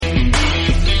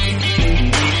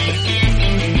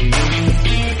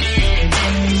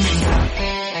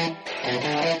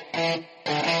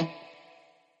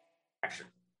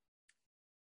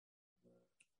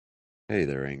Hey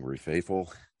there, Angry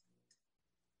Faithful.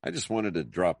 I just wanted to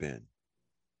drop in,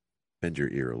 bend your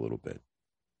ear a little bit,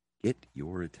 get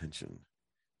your attention.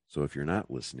 So if you're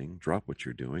not listening, drop what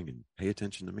you're doing and pay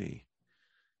attention to me,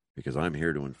 because I'm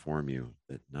here to inform you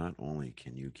that not only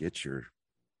can you get your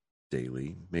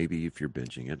daily, maybe if you're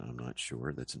binging it, I'm not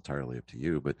sure, that's entirely up to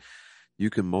you, but you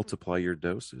can multiply your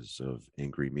doses of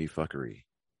angry me fuckery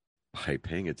by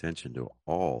paying attention to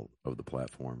all of the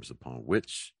platforms upon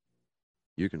which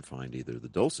you can find either the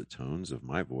dulcet tones of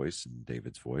my voice and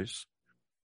David's voice,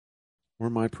 or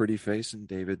my pretty face and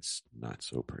David's not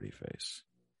so pretty face.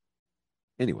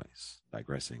 Anyways,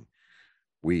 digressing,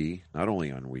 we are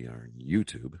on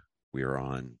YouTube, we are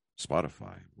on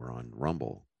Spotify, we're on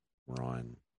Rumble, we're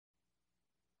on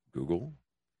Google,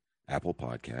 Apple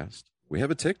Podcast. We have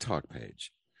a TikTok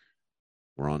page.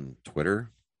 We're on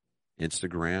Twitter,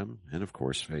 Instagram, and of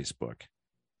course, Facebook.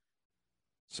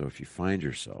 So if you find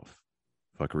yourself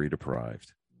fuckery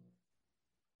deprived,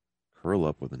 curl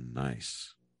up with a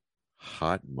nice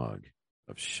hot mug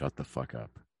of shut the fuck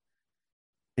up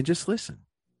and just listen.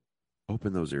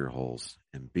 Open those ear holes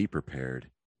and be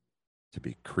prepared to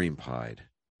be cream pied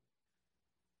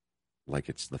like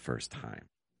it's the first time.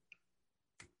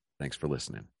 Thanks for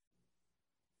listening.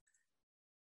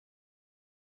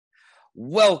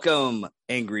 Welcome,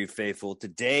 Angry Faithful.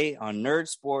 Today on Nerd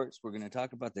Sports, we're going to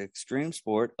talk about the extreme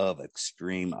sport of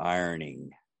extreme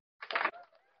ironing.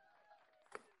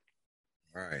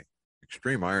 All right.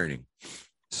 Extreme ironing.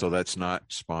 So that's not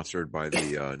sponsored by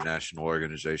the National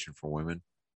Organization for Women?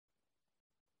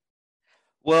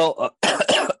 Well,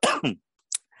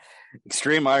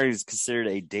 extreme ironing is considered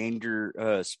a danger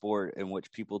sport in which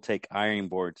people take ironing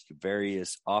boards to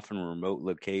various, often remote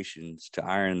locations to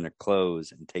iron their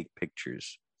clothes and take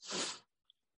pictures.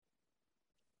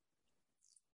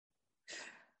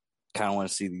 Kind of want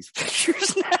to see these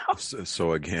pictures now.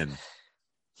 So again,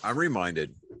 I'm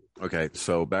reminded. Okay,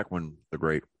 so back when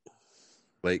the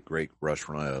late great Rush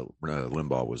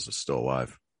Limbaugh was still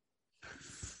alive,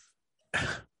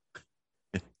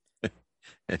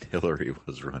 and Hillary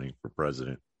was running for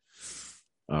president,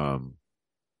 that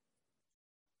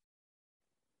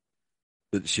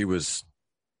she was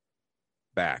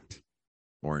backed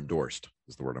or endorsed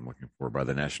is the word I'm looking for by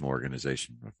the National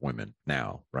Organization of Women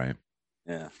now, right?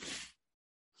 Yeah.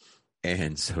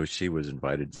 And so she was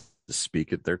invited to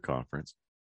speak at their conference.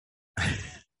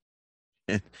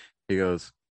 And he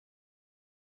goes,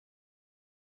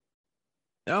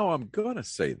 "Now I'm going to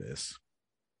say this,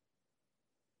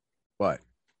 but,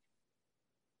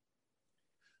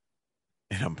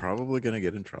 and I'm probably going to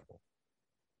get in trouble,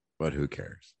 but who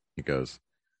cares?" He goes,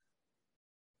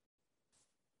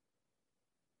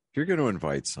 "If you're going to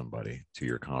invite somebody to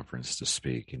your conference to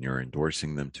speak and you're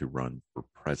endorsing them to run for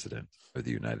president of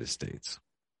the United States,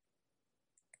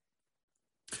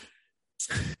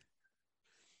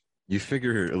 you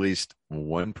figure at least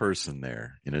one person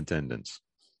there in attendance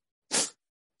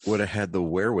would have had the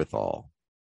wherewithal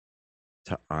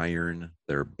to iron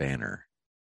their banner."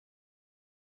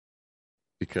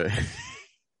 Because,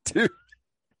 dude,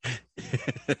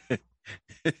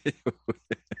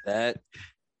 It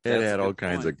had all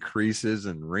kinds of creases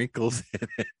and wrinkles in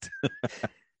it.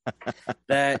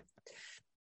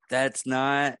 That's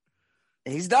not.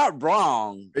 He's not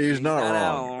wrong. He's not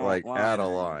wrong. Like, out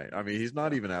of line. I mean, he's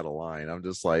not even out of line. I'm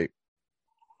just like,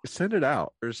 send it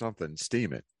out or something.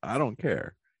 Steam it. I don't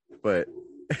care. But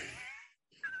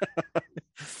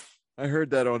I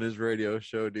heard that on his radio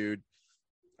show, dude.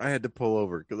 I had to pull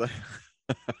over because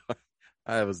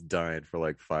I was dying for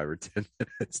like 5 or 10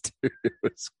 minutes, dude. It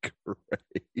was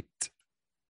great.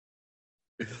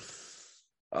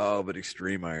 Oh, but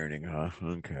extreme ironing, huh?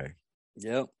 Okay.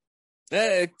 Yep.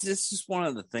 It's just one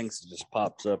of the things that just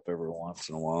pops up every once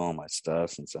in a while on my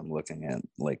stuff since I'm looking at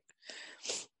like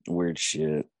weird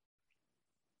shit.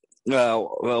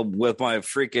 Well, with my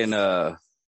freaking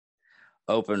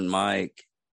open mic,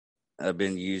 I've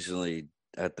been usually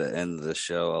at the end of the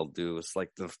show, I'll do it's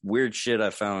like the weird shit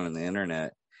I found on the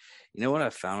internet. You know what I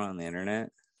found on the internet?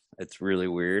 It's really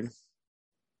weird.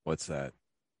 What's that?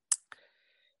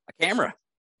 A camera.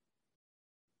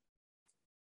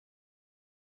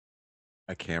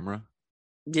 A camera?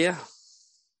 Yeah.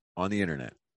 On the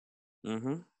internet?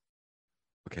 Mm-hmm.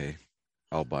 Okay.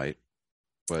 I'll bite.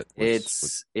 But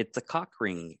it's a cock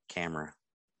ring camera.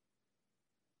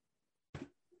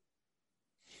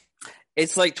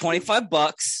 It's like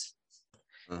 $25.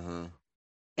 Uh-huh.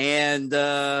 And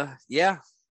yeah.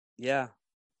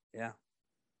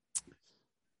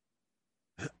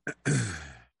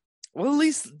 Well, at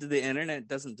least the internet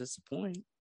doesn't disappoint.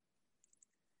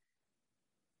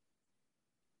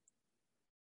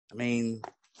 I mean,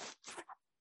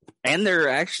 And they're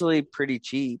actually pretty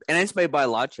cheap. And it's made by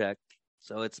Logitech,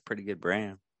 so it's a pretty good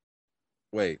brand.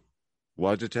 Wait,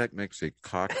 Logitech makes a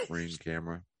cock ring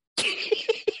camera?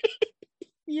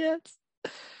 Yes.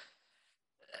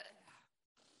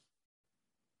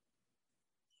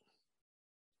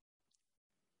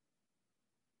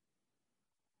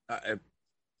 Okay,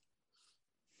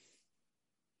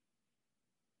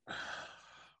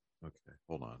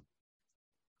 hold on.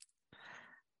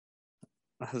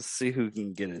 Let's see who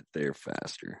can get it there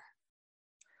faster.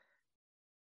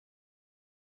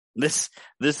 This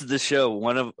is the show.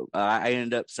 One of I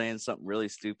ended up saying something really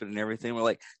stupid and everything. We're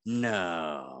like,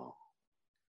 no.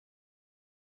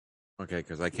 Okay,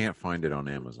 because I can't find it on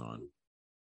Amazon.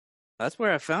 That's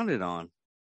where I found it on.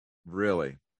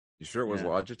 Really? You sure it was Yeah.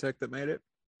 Logitech that made it?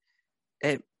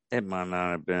 It might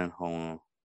not have been. Hold on.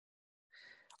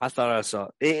 I thought I saw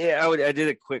it. I did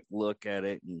a quick look at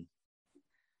it and.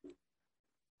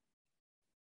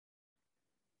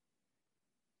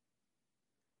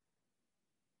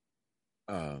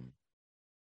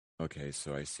 Okay,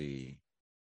 so I see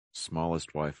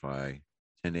smallest Wi-Fi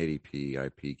 1080p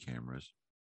IP cameras.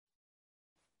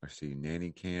 I see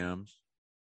nanny cams.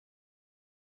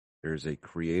 There's a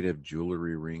creative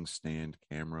jewelry ring stand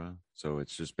camera. So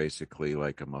it's just basically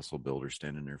like a muscle builder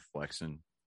standing there flexing,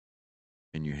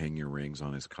 and you hang your rings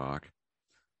on his cock.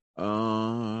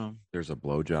 There's a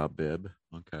blowjob bib.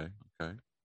 Okay.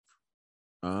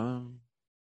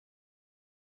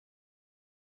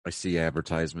 I see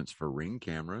advertisements for ring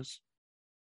cameras.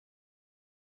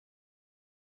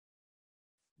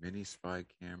 Mini spy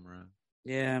camera.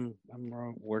 Yeah,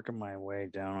 I'm working my way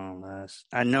down on this.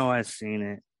 I know I've seen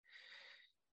it.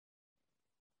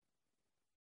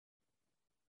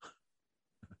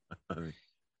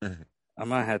 I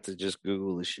might have to just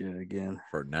Google the shit again.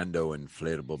 Fernando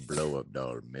inflatable blow-up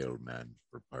doll mailman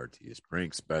for parties.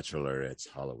 Pranks bachelorettes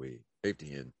Halloween.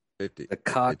 50 and 50. The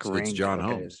cock ring. It's John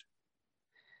Holmes.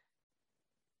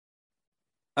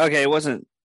 Okay, it wasn't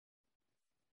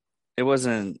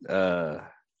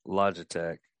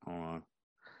Logitech. Hold on. I'm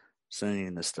sending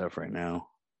you the stuff right now.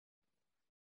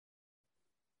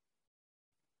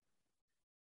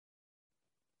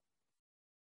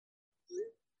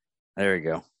 There we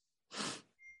go.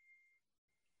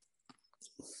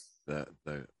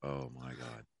 Oh my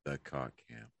God, the cock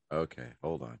cam. Okay,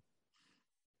 hold on.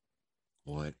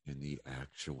 What in the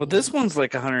actual? Well, this one's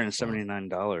like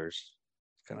 $179. It's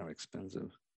kind of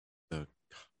expensive.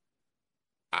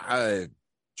 I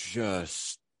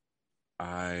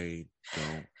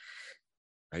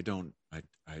don't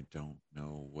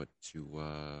know what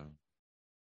to.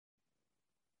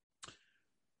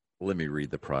 Let me read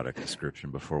the product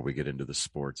description before we get into the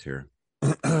sports here.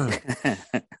 I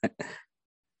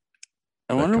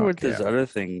wonder what this other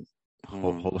thing.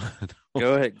 Hold on.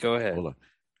 Go ahead. Hold on.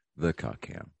 The cock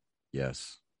cam.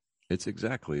 Yes, it's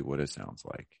exactly what it sounds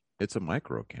like. It's a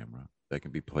micro camera that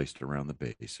can be placed around the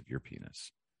base of your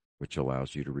penis, which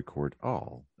allows you to record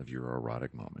all of your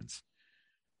erotic moments.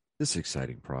 This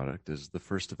exciting product is the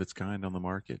first of its kind on the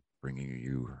market, bringing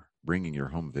your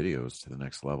home videos to the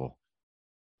next level.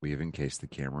 We have encased the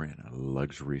camera in a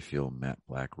luxury feel matte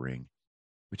black ring,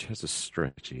 which has a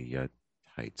stretchy yet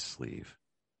tight sleeve.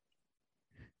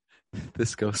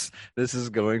 This is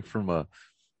going from a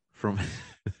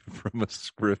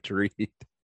script read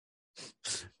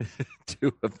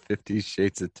to a 50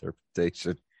 Shades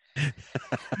interpretation.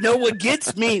 No, what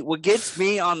gets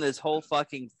me on this whole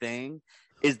fucking thing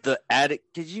is the added,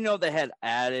 because they had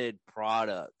added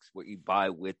products, what you buy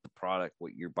with the product,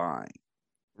 what you're buying.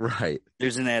 Right.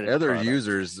 There's an added other product.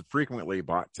 Users frequently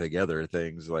bought together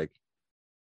things like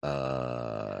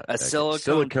a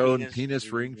silicone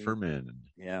penis ring for men.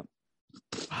 Yeah.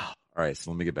 All right,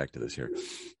 so let me get back to this here.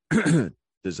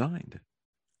 Designed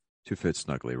to fit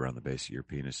snugly around the base of your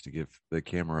penis to give the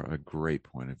camera a great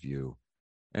point of view,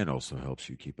 and also helps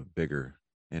you keep a bigger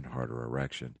and harder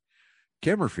erection.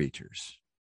 Camera features: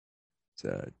 it's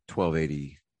a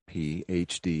 1280p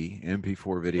HD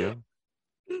MP4 video,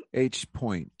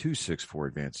 H.264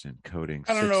 advanced encoding,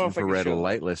 6 infrared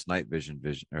lightless night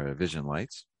vision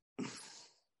lights.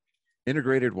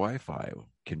 Integrated Wi-Fi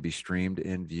can be streamed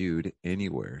and viewed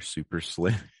anywhere. Super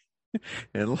slim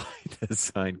and light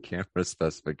design camera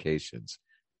specifications.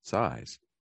 Size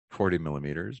 40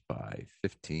 millimeters by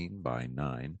 15 by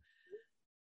 9.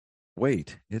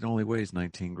 Weight, it only weighs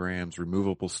 19 grams.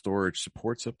 Removable storage,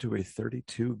 supports up to a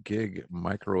 32 gig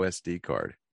micro SD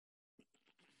card.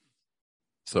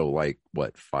 So like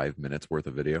what, 5 minutes worth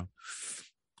of video?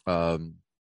 It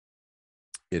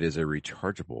is a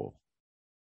rechargeable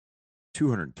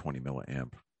 220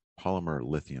 milliamp polymer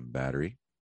lithium battery.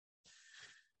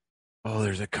 Oh,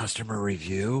 there's a customer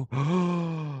review.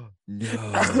 No.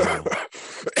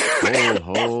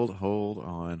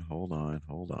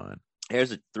 Hold on.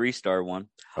 Here's a 3-star one.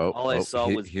 Oh, All I saw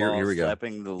was here balls we go.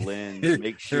 slapping the lens.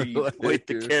 Make sure you point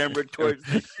the camera towards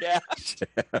the shaft.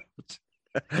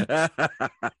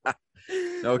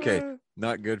 Okay,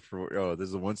 not good for. Oh, this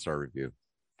is a 1-star review.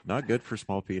 Not good for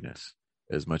small penis.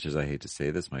 As much as I hate to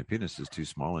say this, my penis is too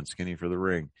small and skinny for the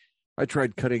ring. I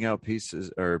tried cutting out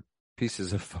pieces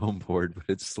of foam board, but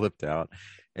it slipped out,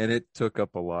 and it took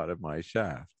up a lot of my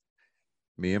shaft.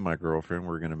 Me and my girlfriend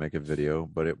were going to make a video,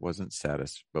 but it wasn't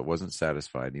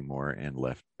satisfied anymore, and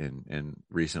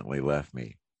recently left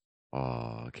me.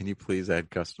 Oh, can you please add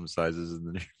custom sizes in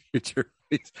the near future?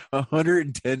 Please?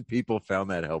 110 people found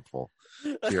that helpful.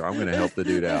 Here, I'm going to help the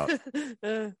dude out.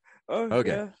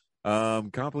 Okay. Yeah.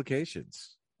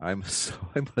 Complications. I must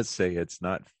say it's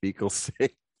not fecal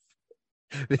safe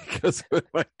because when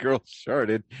my girl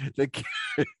sharted, the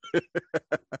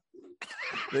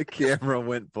camera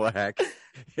went black.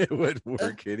 It wouldn't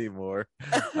work anymore.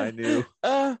 I knew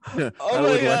I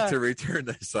would like to return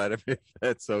this item if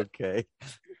that's okay.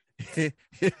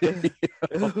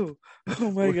 Oh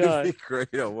my God. Be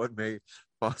great on what may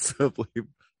possibly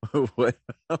what,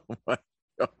 oh my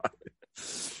God.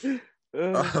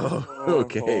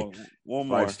 Okay. One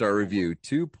more. 5-star review.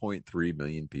 2.3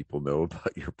 million people know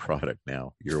about your product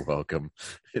now. You're welcome.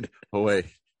 Oh wait,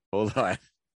 hold on.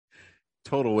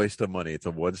 Total waste of money. It's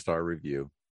a 1-star review.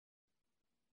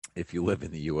 If you live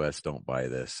in the US, don't buy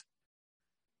this.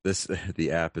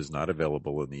 The app is not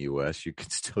available in the US. You can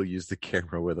still use the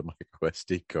camera with a micro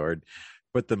SD card,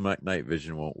 but the night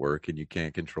vision won't work and you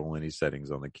can't control any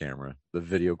settings on the camera. The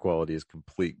video quality is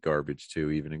complete garbage too,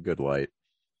 even in good light.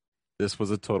 This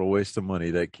was a total waste of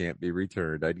money that can't be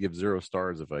returned. I'd give 0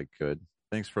 stars if I could.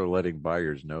 Thanks for letting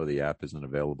buyers know the app isn't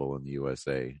available in the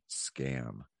USA.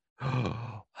 Scam.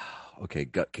 Okay,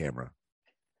 gut camera.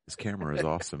 This camera is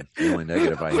awesome. The only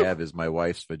negative I have is my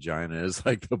wife's vagina is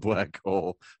like the black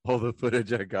hole. All the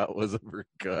footage I got was of her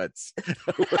guts.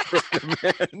 I would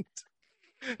recommend.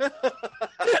 I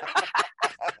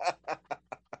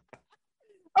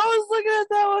was looking at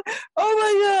that one. Oh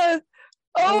my God.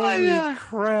 Oh my God.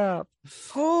 Crap.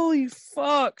 Holy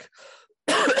fuck.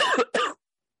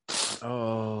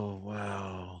 Oh,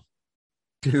 wow.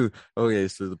 Dude, okay,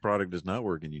 so the product does not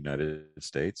work in the United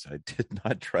States. I did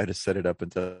not try to set it up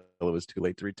until it was too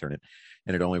late to return it,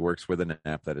 and it only works with an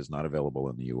app that is not available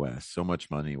in the US. So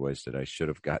much money wasted. I should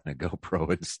have gotten a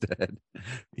GoPro instead.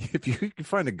 If you can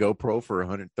find a GoPro for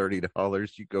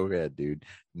 $130, you go ahead, dude.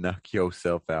 Knock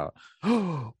yourself out.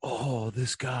 Oh,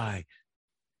 this guy.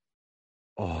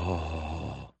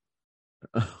 Oh.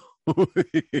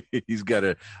 He's got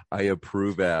a I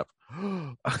approve app.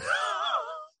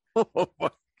 Oh my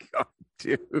God,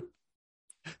 dude.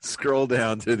 Scroll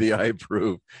down to the I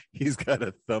approve. He's got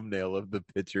a thumbnail of the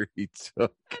picture he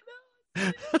took.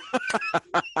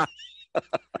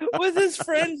 With his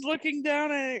friends looking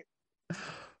down at it.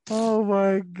 Oh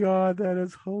my God, that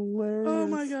is hilarious. Oh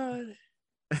my God.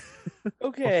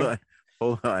 Okay.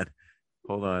 Hold on.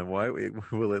 Why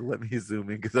will it let me zoom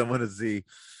in? Because I want to see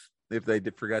if they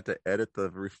forgot to edit the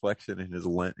reflection in his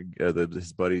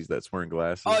buddies that's wearing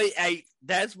glasses. Oh,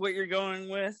 that's what you're going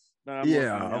with?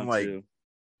 I'm like, too.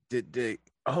 Did they?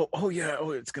 Oh yeah.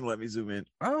 Oh, it's gonna let me zoom in.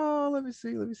 Oh, let me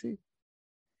see.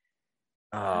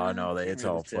 Oh no, it's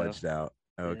all fudged out.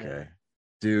 Okay, yeah.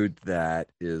 Dude, that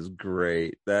is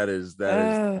great. That is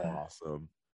awesome.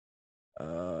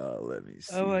 Let me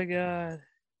see. Oh my God,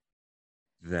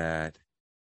 that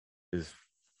is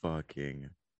fucking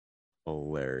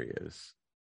hilarious.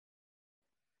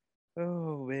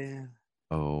 Oh man.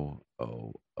 Oh.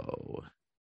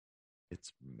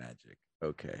 It's magic.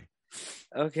 Okay.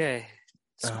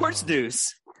 Sports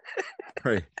news.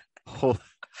 Right. Hold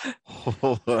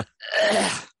on.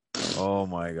 Oh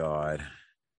my God.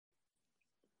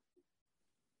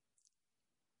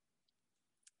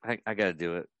 I gotta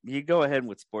do it. You go ahead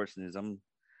with sports news. I'm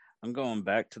going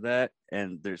back to that,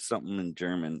 and there's something in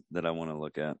German that I want to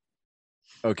look at.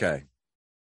 Okay.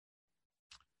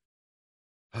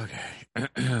 I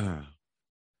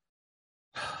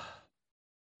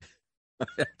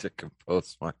have to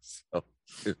compose myself.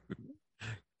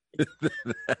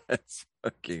 That's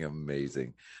fucking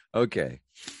amazing. Okay.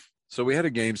 So we had a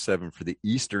game 7 for the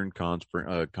Eastern Conference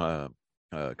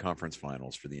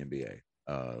Finals for the NBA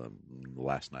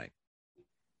last night.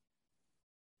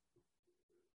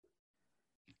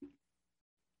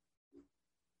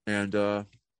 And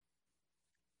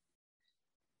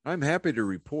I'm happy to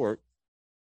report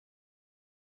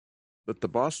that the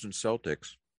Boston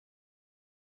Celtics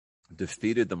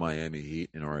defeated the Miami Heat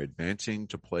and are advancing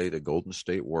to play the Golden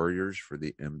State Warriors for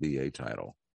the NBA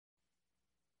title.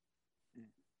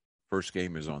 First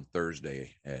game is on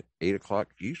Thursday at 8 o'clock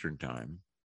Eastern time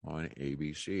on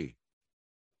ABC.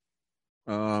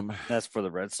 That's for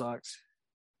the Red Sox.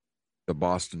 The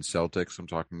Boston Celtics. I'm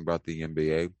talking about the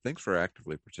NBA. Thanks for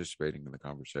actively participating in the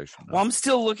conversation. Well, I'm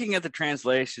still looking at the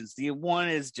translations. The one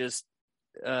is just,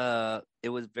 it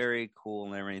was very cool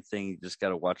and everything. You just got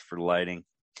to watch for lighting.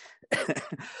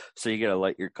 So you got to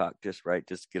light your cock just right,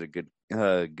 just to get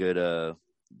a good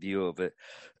view of it.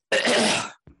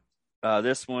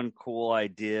 This one, cool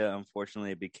idea.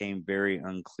 Unfortunately, it became very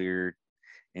unclear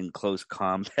in close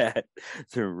combat.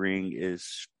 The ring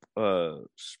is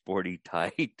sporty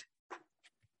tight.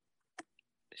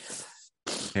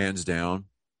 Hands down,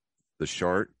 the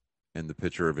Shart and the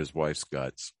picture of his wife's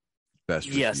guts. Best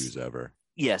reviews ever.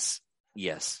 Yes.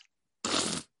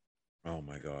 Oh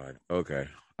my God. Okay.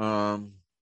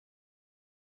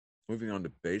 Moving on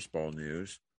to baseball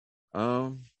news.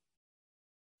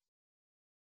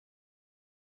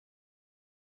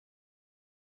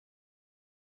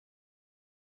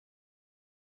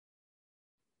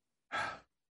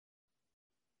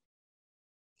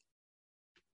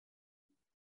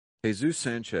 Jesus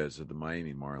Sanchez of the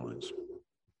Miami Marlins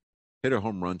hit a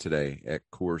home run today at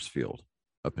Coors Field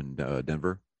up in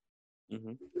Denver.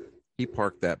 Mm-hmm. He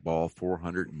parked that ball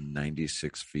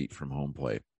 496 feet from home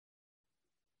plate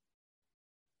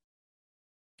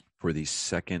for the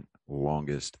second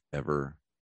longest ever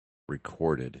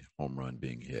recorded home run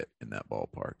being hit in that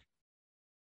ballpark.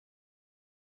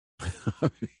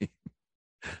 I mean,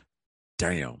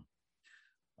 damn.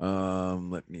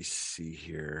 Let me see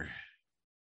here.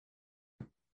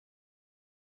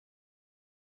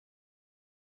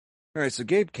 All right, so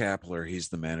Gabe Kapler, he's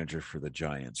the manager for the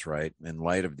Giants, right? In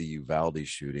light of the Uvalde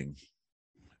shooting,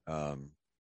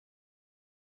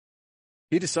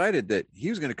 he decided that he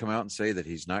was going to come out and say that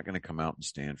he's not going to come out and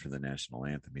stand for the national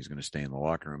anthem. He's going to stay in the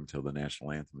locker room until the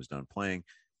national anthem is done playing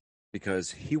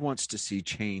because he wants to see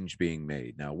change being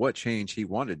made. Now, what change he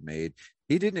wanted made,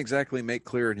 he didn't exactly make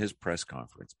clear in his press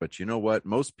conference. But you know what?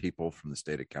 Most people from the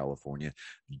state of California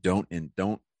don't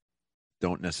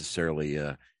necessarily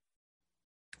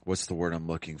what's the word I'm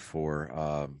looking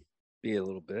for? Be a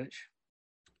little bitch.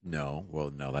 No,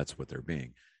 well, no, that's what they're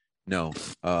being. No,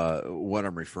 what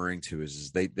I'm referring to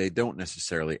is they don't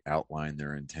necessarily outline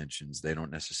their intentions. They don't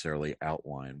necessarily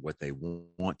outline what they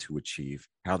want to achieve,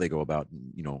 how they go about,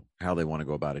 how they want to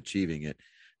go about achieving it.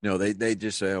 No, they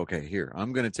just say, okay, here,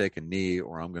 I'm going to take a knee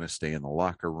or I'm going to stay in the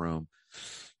locker room.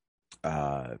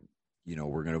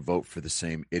 We're going to vote for the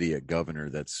same idiot governor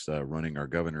that's running our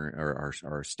governor or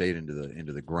our state into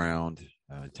the ground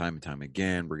time and time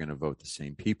again. We're going to vote the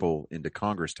same people into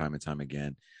Congress time and time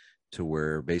again, to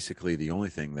where basically the only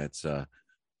thing that's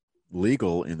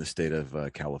legal in the state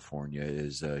of California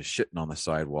is shitting on the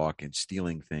sidewalk and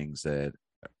stealing things that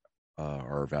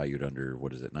are valued under,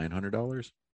 what is it,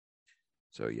 $900?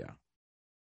 So, yeah.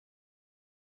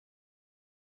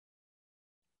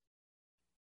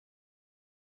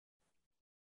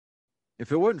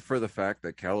 If it wasn't for the fact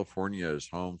that California is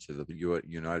home to the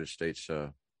United States,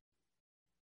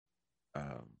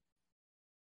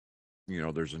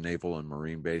 there's a naval and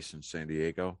marine base in San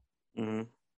Diego. Mm-hmm.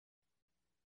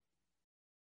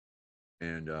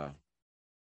 And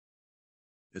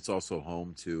it's also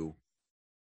home to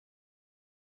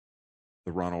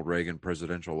the Ronald Reagan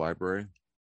Presidential Library,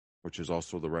 which is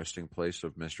also the resting place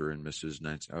of Mr. and Mrs.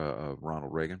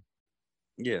 Ronald Reagan.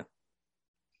 Yeah.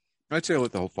 I'd say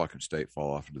let the whole fucking state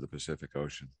fall off into the Pacific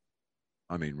Ocean.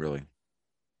 I mean, really.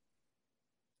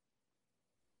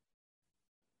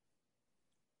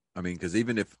 I mean, because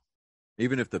even if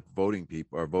the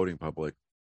voting public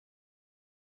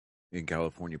in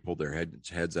California pulled their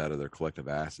heads out of their collective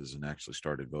asses and actually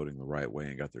started voting the right way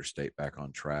and got their state back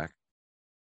on track,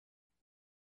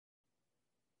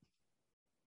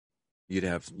 you'd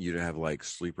have like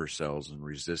sleeper cells and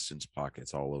resistance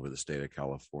pockets all over the state of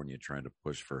California trying to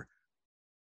push for,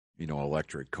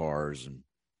 electric cars and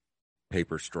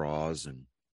paper straws. And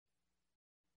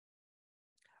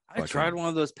I tried one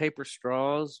of those paper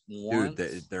straws once.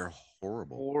 Dude, they're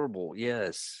horrible. Horrible,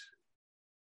 yes.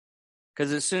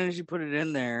 Because as soon as you put it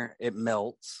in there, it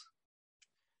melts.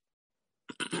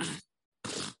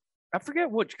 I forget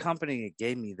which company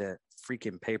gave me that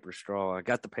freaking paper straw. I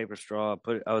got the paper straw.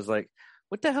 I was like,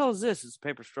 what the hell is this? It's a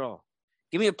paper straw.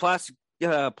 Give me a plastic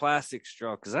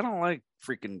straw because I don't like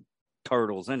freaking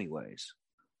turtles anyways.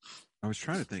 I was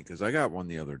trying to think because I got one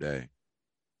the other day.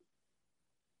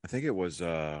 I think it was,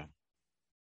 it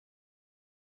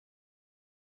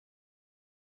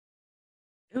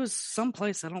It was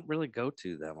someplace I don't really go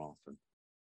to that often.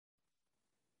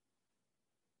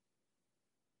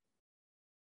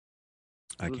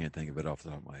 I can't think of it off the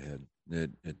top of my head.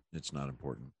 It's not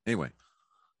important. Anyway,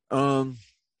 um,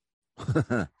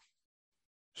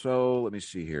 so let me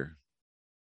see here.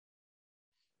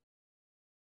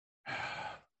 Let's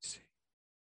see.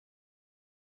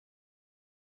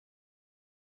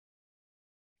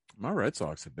 My Red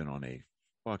Sox have been on a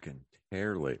fucking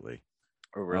tear lately.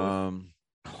 Oh, really?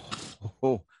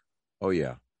 Oh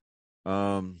yeah.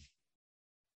 Um,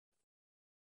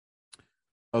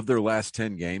 of their last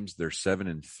 10 games, they're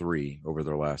 7-3 over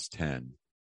their last 10.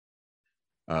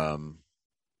 Um,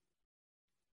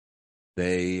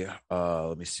 they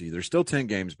let me see. They're still 10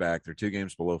 games back. They're 2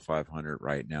 games below 500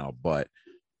 right now, but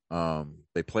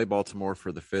they play Baltimore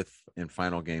for the fifth and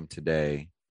final game today.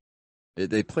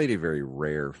 They played a very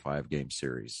rare 5-game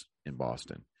series in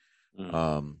Boston.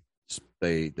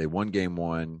 They won game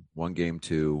one, won game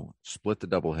two, split the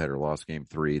doubleheader, lost game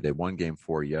three. They won game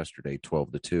four yesterday,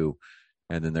 12-2,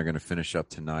 and then they're going to finish up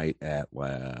tonight at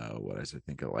what is it? I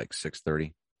think at like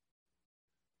 6:30,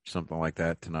 something like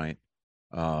that tonight.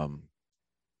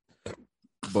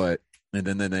 But and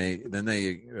then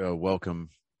they welcome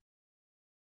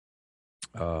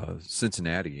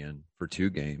Cincinnati in for 2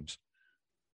 games,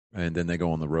 and then they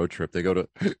go on the road trip. They go to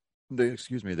they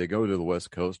go to the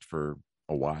West Coast for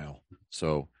a while.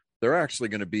 So they're actually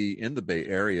going to be in the Bay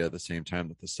Area at the same time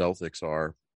that the Celtics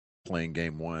are playing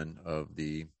game 1 of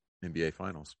the NBA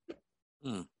Finals.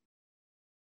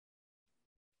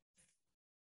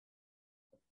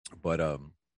 But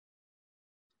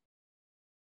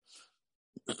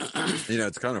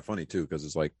it's kind of funny too, because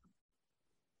it's like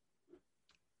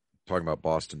talking about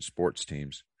Boston sports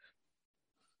teams.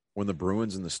 When the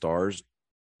Bruins and the Stars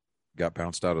got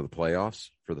bounced out of the playoffs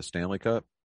for the Stanley Cup,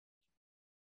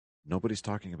 nobody's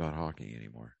talking about hockey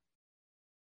anymore.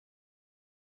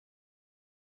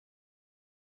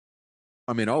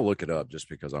 I mean, I'll look it up just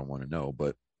because I want to know,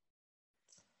 but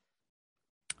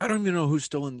I don't even know who's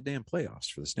still in the damn playoffs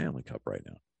for the Stanley Cup right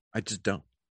now. I just don't.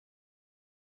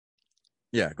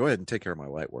 Yeah, go ahead and take care of my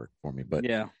light work for me. But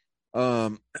yeah, I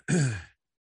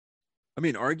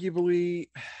mean, arguably,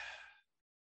 I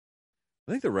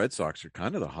think the Red Sox are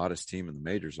kind of the hottest team in the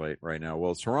majors right now.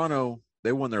 Well, Toronto,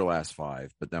 they won their last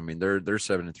 5, but I mean they're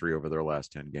 7-3 over their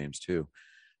last 10 games too.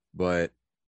 But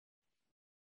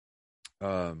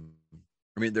I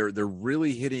mean they're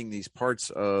really hitting these parts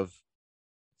of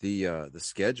the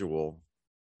schedule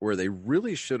where they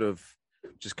really should have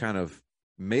just kind of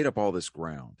made up all this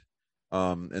ground.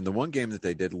 And the one game that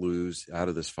they did lose out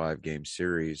of this 5-game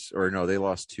series, or no, they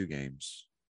lost 2 games.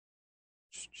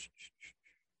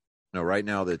 No, right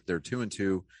now that they're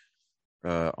 2-2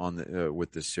 on the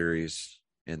with this series,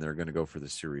 and they're going to go for the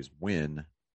series win,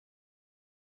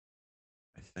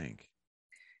 I think.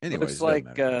 Anyways, looks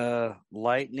like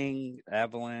Lightning,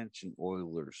 Avalanche, and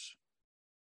Oilers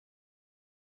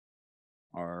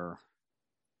are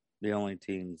the only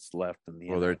teams left in the.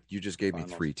 Well, you just gave me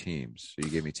 3 teams. So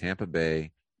you gave me Tampa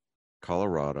Bay,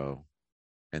 Colorado,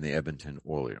 and the Edmonton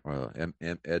Oilers.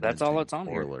 That's all that's on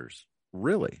Oilers. Here.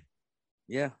 Really?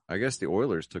 Yeah. I guess the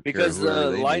Oilers took because care of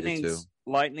whoever they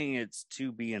Lightning, it's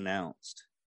to be announced.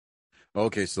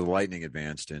 Okay, so the Lightning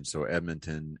advanced in, so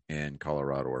Edmonton and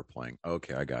Colorado are playing.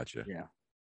 Okay, I got you. Yeah.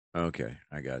 Okay,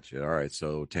 I got you. All right,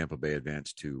 so Tampa Bay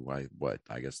advanced to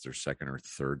I guess their second or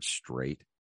third straight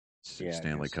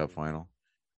Stanley Cup final.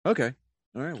 Okay.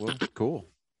 All right, well, cool.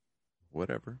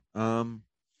 Whatever. I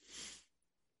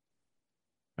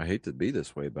hate to be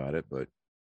this way about it, but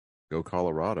go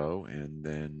Colorado, and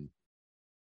then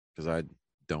because I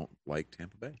don't like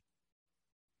Tampa Bay.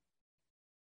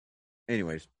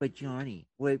 Anyways. But Johnny,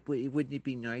 wouldn't it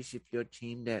be nice if your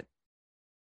team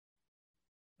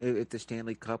if the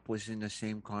Stanley Cup was in the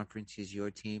same conference as your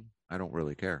team? I don't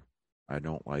really care. I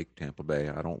don't like Tampa Bay.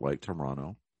 I don't like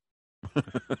Toronto.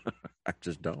 I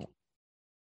just don't.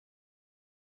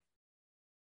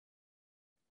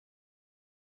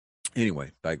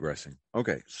 Anyway, digressing.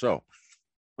 Okay, so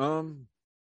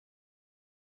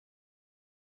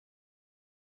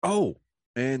oh,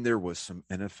 and there was some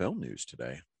NFL news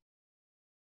today.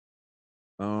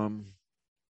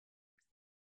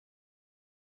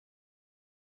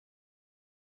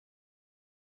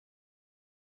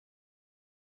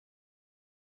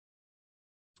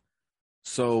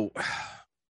 So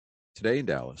today in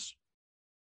Dallas,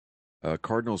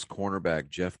 Cardinals cornerback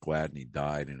Jeff Gladney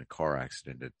died in a car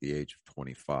accident at the age of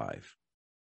 25.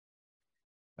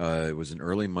 It was an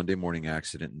early Monday morning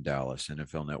accident in Dallas.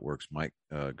 NFL Network's Mike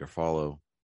Garafolo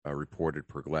reported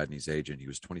per Gladney's agent. He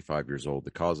was 25 years old.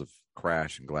 The cause of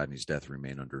crash and Gladney's death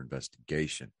remain under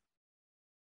investigation.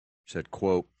 He said,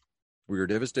 quote, "We are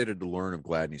devastated to learn of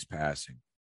Gladney's passing,"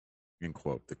 end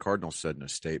quote. The Cardinals said in a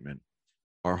statement,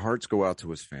 "Our hearts go out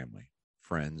to his family,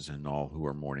 friends, and all who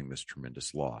are mourning this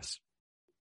tremendous loss."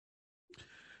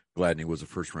 Gladney was a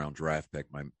first-round draft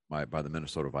pick by the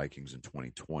Minnesota Vikings in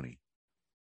 2020.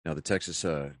 Now, the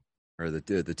TCU,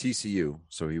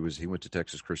 so he went to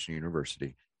Texas Christian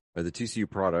University. The TCU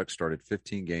product started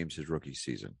 15 games his rookie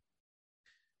season.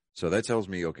 So that tells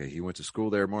me, okay, he went to school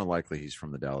there. More likely, he's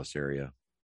from the Dallas area.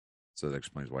 So that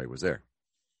explains why he was there.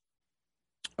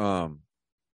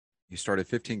 He started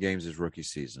 15 games his rookie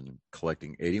season,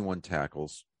 collecting 81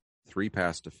 tackles, 3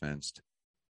 passes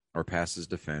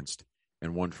defensed,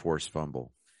 and 1 forced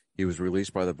fumble. He was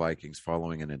released by the Vikings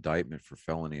following an indictment for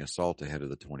felony assault ahead of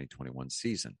the 2021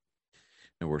 season.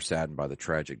 And we're saddened by the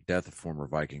tragic death of former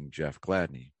Viking Jeff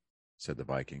Gladney, said the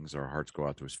Vikings. Our hearts go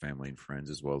out to his family and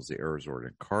friends, as well as the Arizona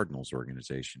Cardinals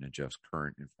organization and Jeff's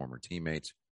current and former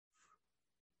teammates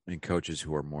and coaches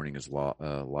who are mourning his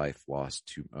life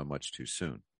lost much too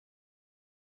soon.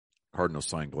 Cardinals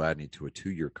signed Gladney to a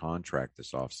 2-year contract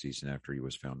this offseason after he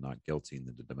was found not guilty in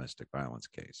the domestic violence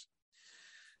case.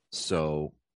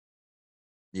 So,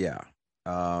 yeah,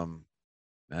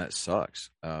 that sucks.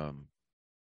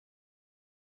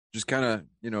 Just kind of,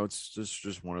 it's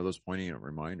just one of those poignant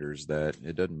reminders that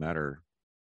it doesn't matter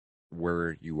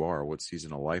where you are, what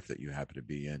season of life that you happen to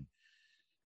be in.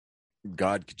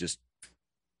 God could just,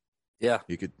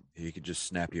 he could just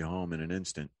snap you home in an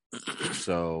instant.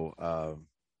 So,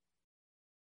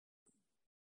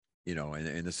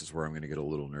 and this is where I'm going to get a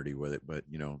little nerdy with it, but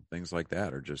things like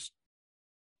that are just,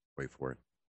 wait for it,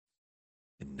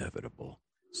 inevitable.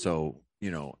 So,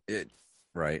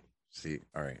 right. See,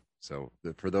 all right. So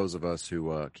for those of us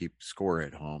who keep score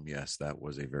at home, yes, that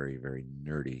was a very, very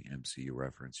nerdy MCU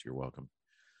reference. You're welcome.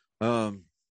 But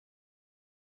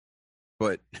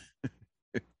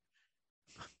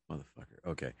motherfucker.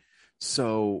 Okay.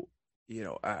 So,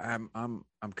 I'm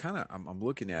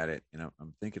looking at it and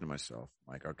I'm thinking to myself,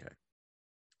 like, okay.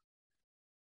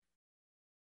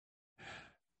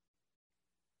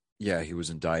 Yeah, he was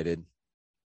indicted,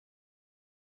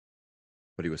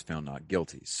 but he was found not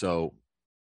guilty. So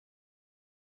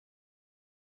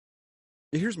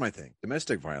here's my thing.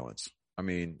 Domestic violence. I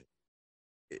mean,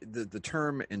 the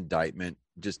term indictment,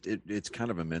 just it's kind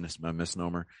of a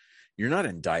misnomer. You're not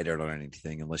indicted on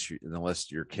anything unless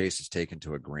your case is taken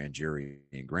to a grand jury.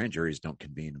 And grand juries don't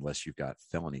convene unless you've got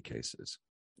felony cases,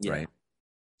 right?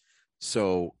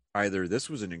 So either this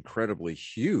was an incredibly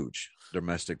huge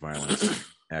domestic violence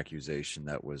accusation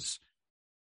that was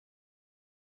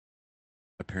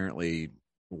apparently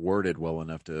worded well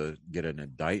enough to get an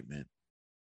indictment,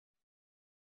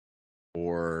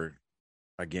 or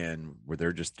again, where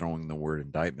they're just throwing the word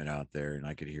indictment out there, and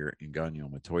I could hear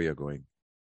Engaño Montoya going,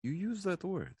 "You use that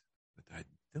word, but I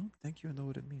don't think you know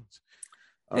what it means."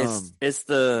 It's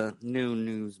the new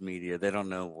news media. They don't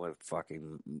know what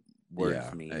fucking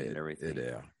words mean and everything.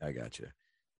 Yeah, I got you.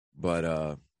 But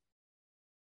I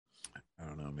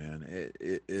don't know, man.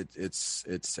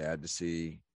 It's sad to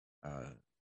see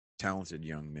talented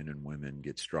young men and women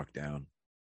get struck down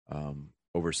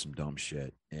over some dumb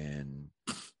shit, and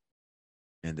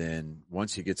then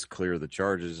once he gets clear of the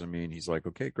charges, I mean, he's like,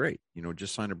 okay, great,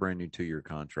 just sign a brand new 2-year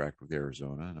contract with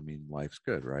Arizona, and I mean, life's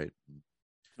good, right?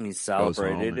 And he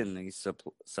celebrated, and he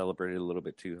celebrated a little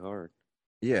bit too hard.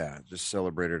 Yeah, just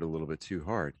celebrated a little bit too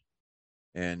hard,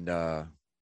 and I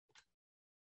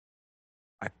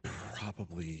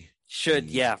probably should,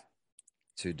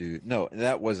 to do no.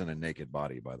 That wasn't a naked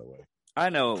body, by the way. I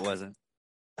know it wasn't.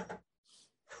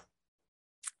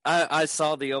 I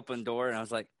saw the open door and I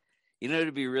was like,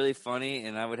 it'd be really funny,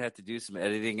 and I would have to do some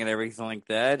editing and everything like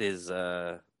that. Is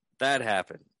that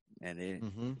happened,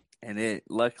 and it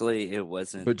luckily it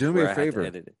wasn't. But do me a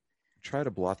favor, try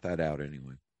to blot that out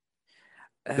anyway.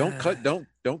 Don't cut the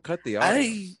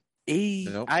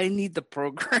audio. I need the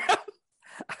program.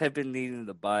 I've been needing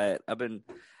to buy it. I've been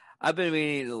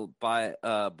meaning to buy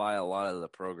a lot of the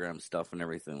program stuff and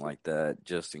everything like that,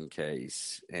 just in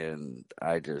case. And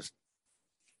I just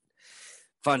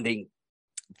funding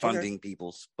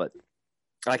people's, but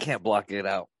I can't block it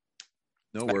out.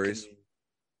 No worries.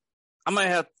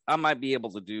 I might be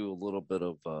able to do a little bit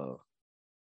of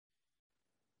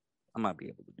I might be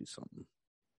able to do something.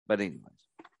 But anyways.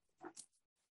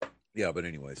 Yeah, but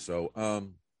anyway, so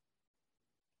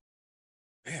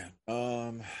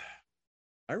I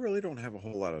really don't have a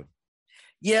whole lot of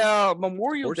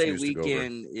Memorial Day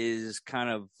weekend is kind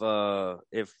of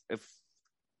if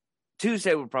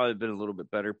Tuesday would probably have been a little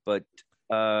bit better, but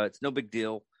It's no big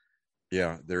deal.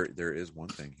 Yeah, there is one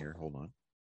thing here. Hold on.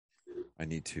 I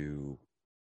need to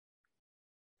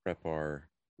prep our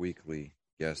weekly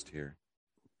guest here.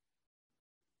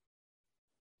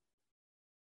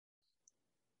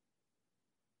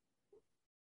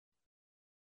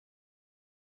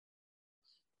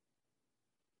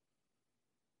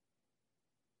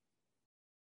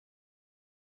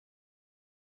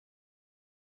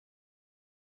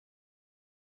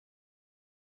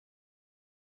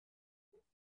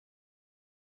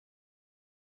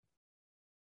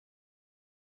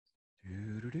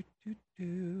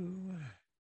 Do.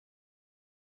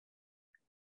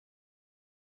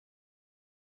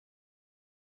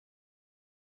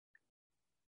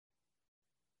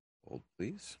 Hold,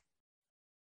 please.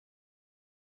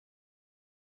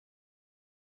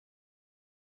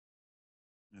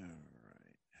 All right.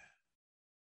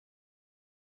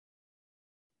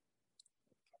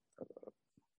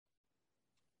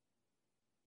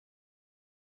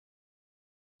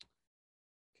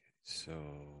 So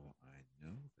I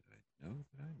know that I know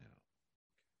that I know.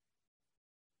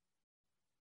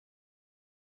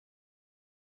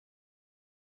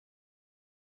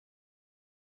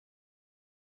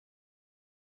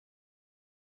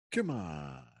 Come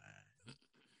on.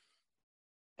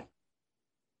 I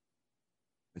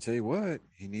tell you what,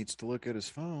 he needs to look at his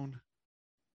phone.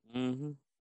 Mm-hmm.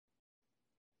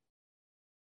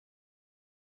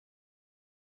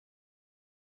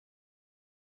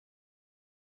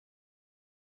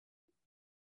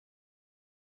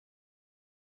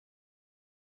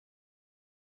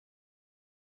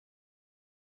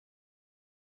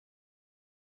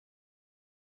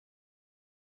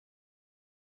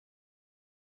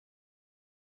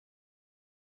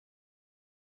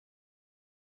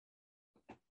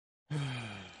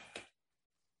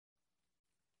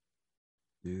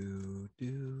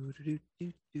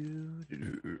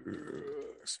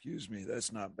 Excuse me,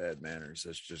 that's not bad manners.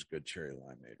 That's just good cherry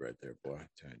limeade right there, boy. I'm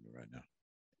telling you right now.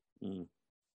 Mm.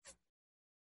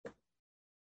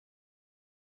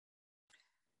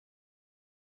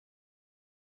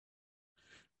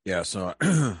 Yeah, so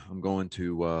I'm going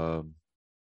to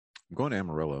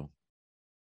Amarillo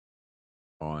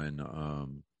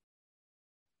on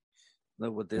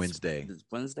With this Wednesday. This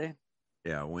Wednesday?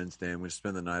 Yeah, Wednesday. I'm going to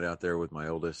spend the night out there with my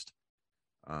oldest.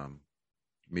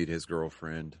 Meet his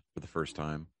girlfriend for the first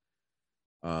time.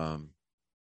 And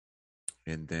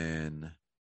then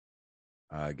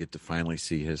get to finally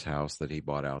see his house that he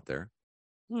bought out there.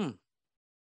 Hmm.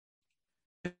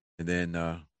 And then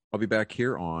I'll be back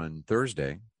here on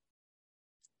Thursday.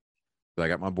 So I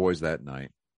got my boys that night.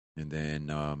 And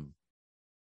then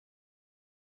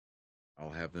I'll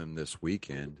have them this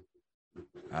weekend.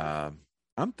 I'm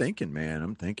thinking, man.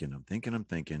 I'm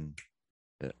thinking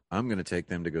that I'm going to take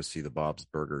them to go see the Bob's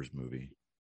Burgers movie.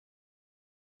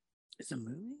 It's a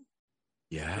movie?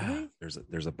 Yeah, Really?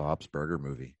 there's a Bob's Burger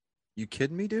movie. You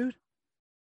kidding me, dude?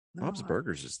 No, Bob's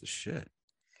Burgers is the shit.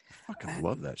 I fucking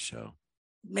love that show.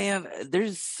 Man,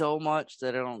 there's so much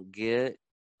that I don't get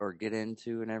or get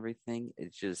into and everything.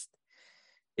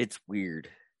 It's weird.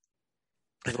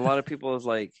 Because a lot of people is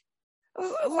like,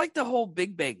 I like the whole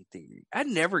Big Bang Theory. I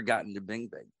never got into Big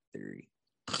Bang Theory.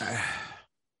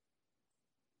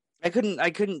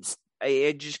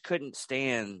 I just couldn't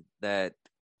stand that.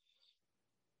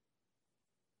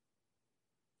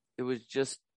 It was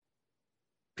just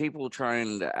people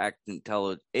trying to act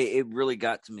intelligent. It really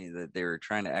got to me that they were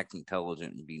trying to act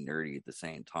intelligent and be nerdy at the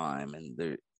same time.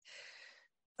 And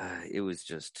it was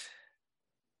just.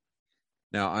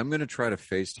 Now I'm going to try to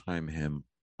FaceTime him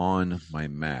on my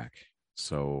Mac.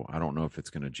 So I don't know if it's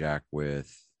going to jack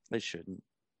with. It shouldn't.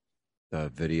 The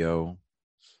video,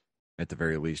 at the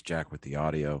very least, jack with the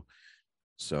audio.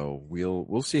 So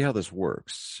we'll see how this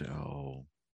works. So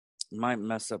It might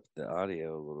mess up the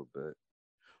audio a little bit.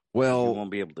 Well, you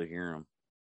won't be able to hear them.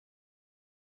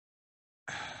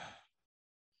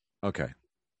 Okay,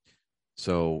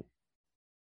 so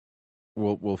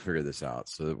we'll figure this out.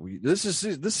 So this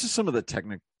is some of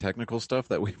the technical stuff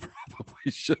that we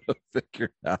probably should have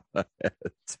figured out ahead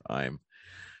of time.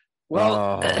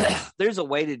 Well, there's a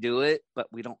way to do it, but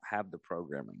we don't have the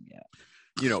programming yet.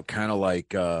 You know, kind of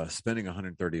like spending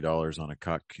 $130 on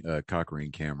a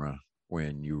Cochrane camera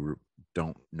when you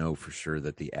don't know for sure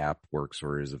that the app works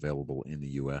or is available in the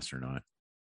U.S. or not.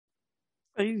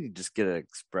 Well, you can just get an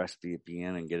Express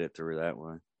VPN and get it through that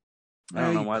way. I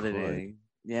don't know why they did.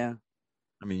 Yeah.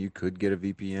 I mean, you could get a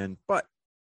VPN, but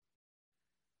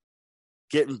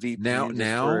getting VPN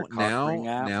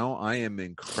now I am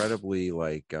incredibly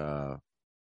like what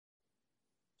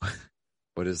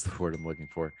is the word I'm looking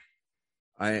for?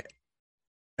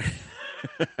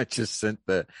 I just sent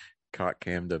the cock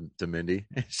cam to Mindy.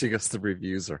 She goes, the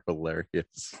reviews are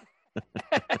hilarious.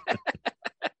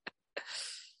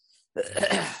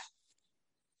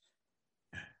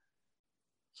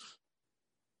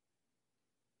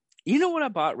 You know what I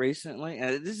bought recently?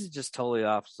 And this is just totally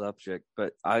off subject,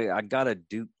 but I got a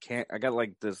I got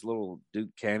like this little Duke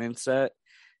Cannon set.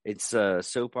 It's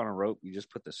soap on a rope. You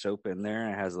just put the soap in there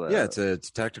and it has Yeah, it's a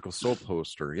tactical soap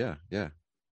holster. Yeah.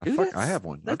 Dude, I have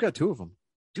one. I've got 2 of them.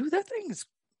 Dude, that thing is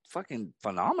fucking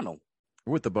phenomenal.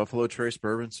 With the Buffalo Trace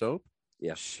bourbon soap?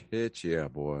 Yeah. Shit, yeah,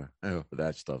 boy. Oh,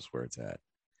 that stuff's where it's at.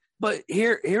 But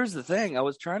here's the thing. I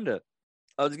was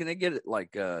gonna get it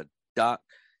like Doc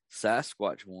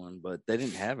Sasquatch one, but they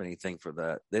didn't have anything for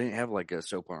that. They didn't have like a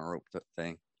soap on a rope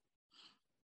thing.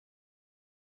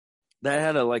 That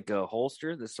had a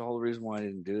holster. That's the whole reason why I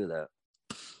didn't do that.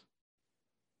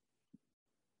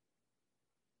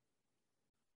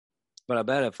 But I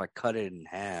bet if I cut it in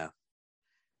half,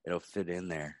 it'll fit in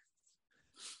there.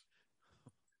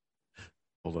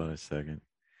 Hold on a second.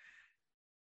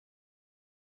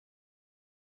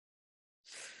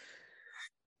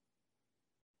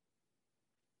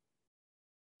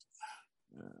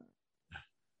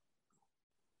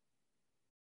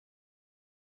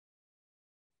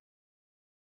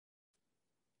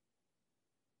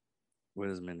 What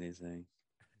is Mindy saying?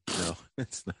 No,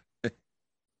 it's not.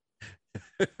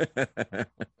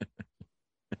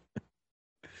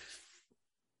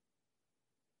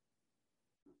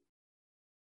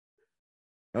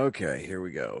 Okay, here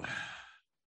we go. Let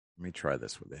me try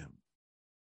this with him.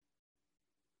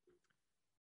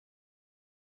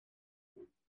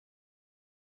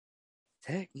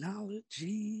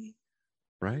 Technology.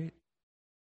 Right?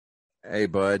 Hey,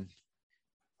 bud.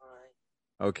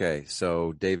 Okay,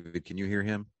 so David, can you hear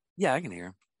him? Yeah, I can hear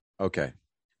him. Okay.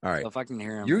 All right. So if I can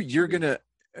hear him, you're gonna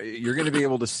be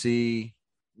able to see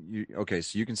you. Okay,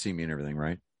 so you can see me and everything,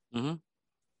 right? Mm-hmm.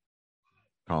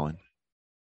 Colin,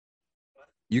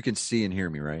 you can see and hear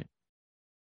me, right?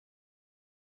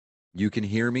 You can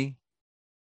hear me?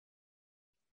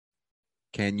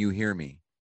 Can you hear me?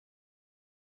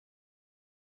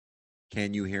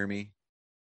 Can you hear me?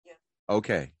 Yeah.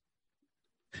 Okay.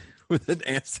 With an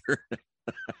answer.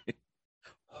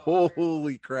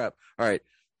 Holy crap. All right.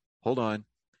 Hold on.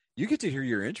 You get to hear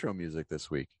your intro music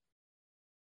this week.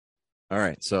 All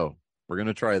right. So we're going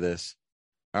to try this.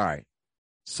 All right.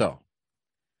 So,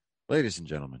 ladies and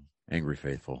gentlemen, angry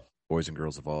faithful, boys and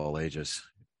girls of all ages,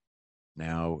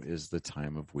 now is the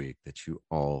time of week that you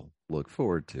all look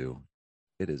forward to.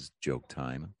 It is joke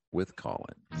time with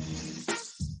Colin.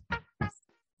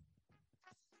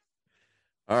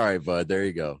 All right, bud. There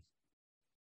you go.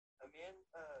 A man,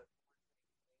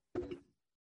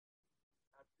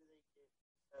 after they get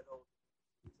settled,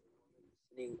 a woman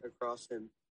sitting across him,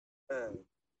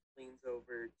 leans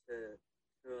over to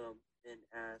him and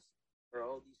asks, "Are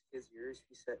all these kids yours?"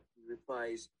 He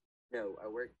replies, "No, I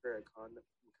work for a condom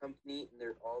company, and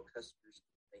they're all customers'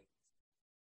 complaints."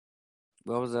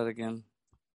 What was that again?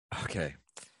 Okay.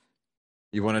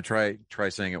 You want to try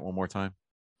saying it one more time?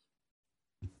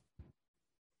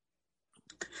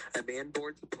 A man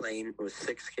boards a plane with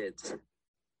 6 kids.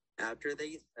 After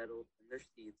they get settled in their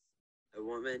seats, a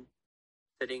woman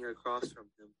sitting across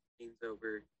from him leans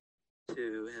over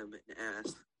to him and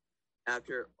asks,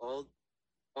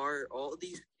 "Are all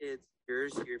these kids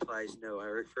yours?" He replies, "No, I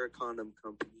work for a condom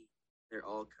company. They're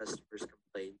all customers'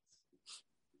 complaints."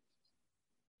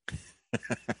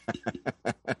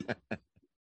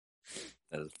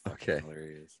 That is Okay.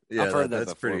 hilarious. Yeah, I've heard that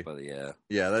that's before, pretty. but yeah.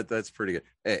 Yeah, that's pretty good.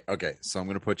 Hey, okay, so I'm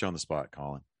going to put you on the spot,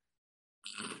 Colin.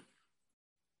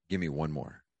 Give me one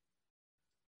more.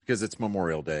 Because it's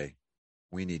Memorial Day.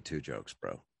 We need 2 jokes,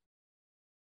 bro.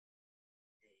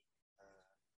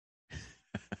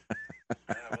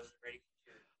 I wasn't ready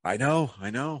for I know.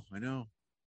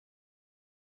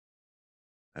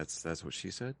 That's what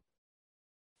she said.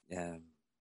 Yeah.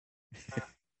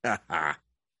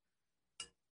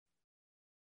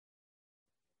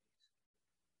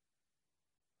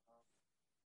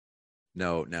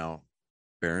 No, now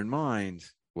bear in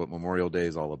mind what Memorial Day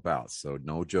is all about. So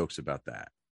no jokes about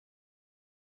that.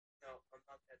 No, I'm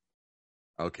not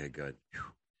that. Okay, good. Whew.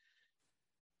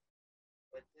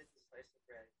 What did the slice of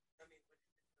bread? I mean, what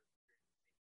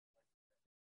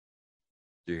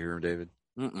did Do you hear him, David?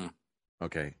 Mm-mm.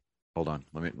 Okay, hold on.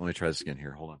 Let me try this again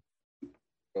here. Hold on.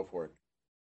 Go for it.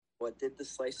 What did the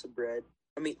slice of bread?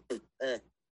 What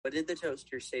did the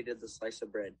toaster say to the slice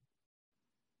of bread?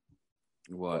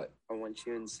 What? I want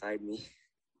you inside me.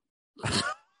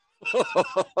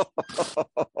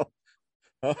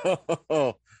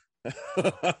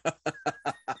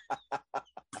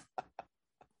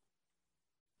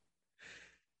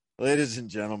 Ladies and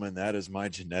gentlemen, that is my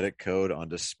genetic code on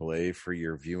display for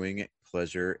your viewing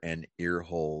pleasure and ear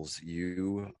holes.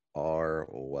 You are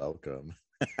welcome.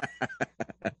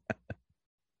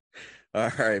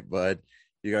 All right, bud.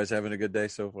 You guys having a good day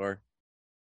so far?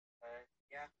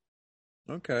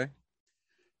 Yeah. Okay.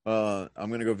 I'm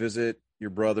going to go visit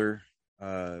your brother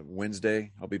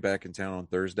Wednesday. I'll be back in town on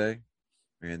Thursday.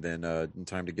 And then in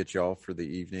time to get y'all for the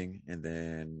evening. And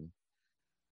then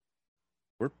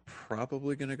we're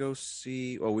probably going to go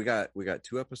see. Oh, we got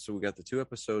 2 episodes. We got the 2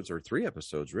 episodes or 3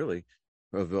 episodes really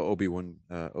of Obi-Wan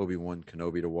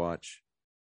Kenobi to watch.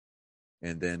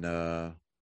 And then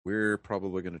we're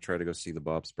probably going to try to go see the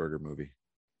Bob's Burger movie.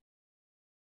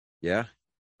 Yeah.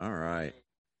 All right.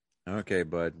 Okay,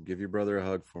 bud. Give your brother a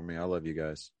hug for me. I love you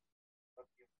guys.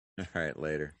 All right,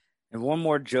 later. And one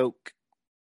more joke.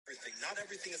 Not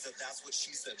everything is a that's what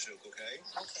she said joke, okay?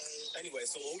 Okay. Anyway,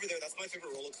 so over there, that's my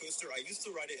favorite roller coaster. I used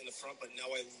to ride it in the front, but now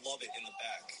I love it in the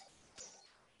back.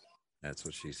 That's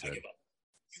what she said.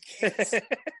 You can't.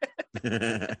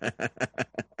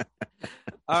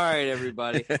 All right,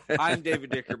 everybody. I'm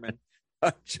David Dickerman.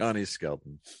 Johnny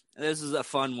Skelton. This is a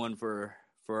fun one for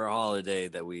a holiday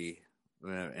that we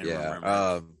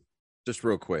just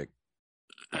real quick.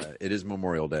 It is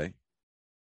Memorial Day.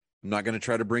 I'm not going to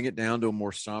try to bring it down to a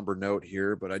more somber note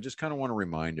here, but I just kind of want to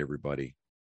remind everybody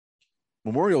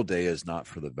Memorial Day is not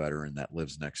for the veteran that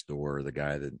lives next door, or the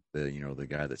guy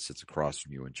that sits across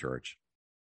from you in church.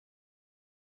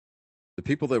 The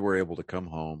people that were able to come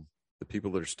home, the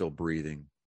people that are still breathing,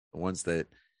 the ones that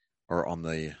are on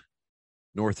the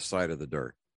north side of the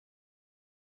dirt.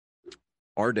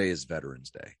 Our day is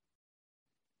Veterans Day.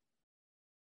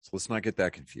 So let's not get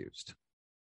that confused.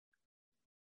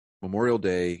 Memorial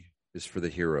Day is for the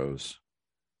heroes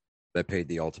that paid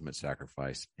the ultimate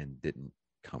sacrifice and didn't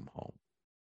come home.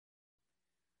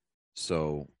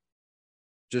 So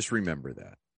just remember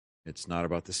that. It's not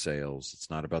about the sales. It's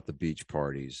not about the beach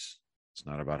parties. It's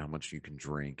not about how much you can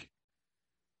drink.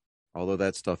 Although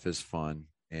that stuff is fun,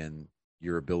 and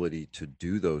your ability to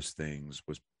do those things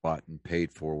was bought and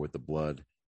paid for with the blood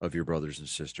of your brothers and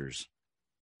sisters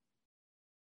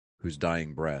whose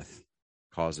dying breath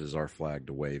causes our flag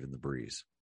to wave in the breeze.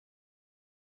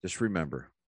 Just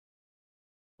remember,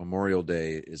 Memorial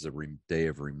Day is a day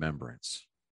of remembrance.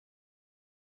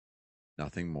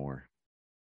 Nothing more,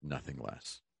 nothing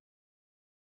less.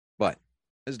 But,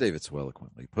 as David so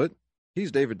eloquently put,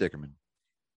 he's David Dickerman.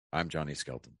 I'm Johnny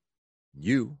Skelton.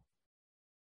 You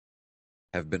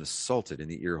have been assaulted in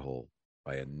the earhole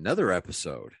by another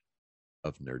episode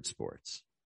of Nerd Sports.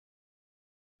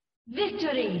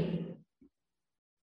 Victory!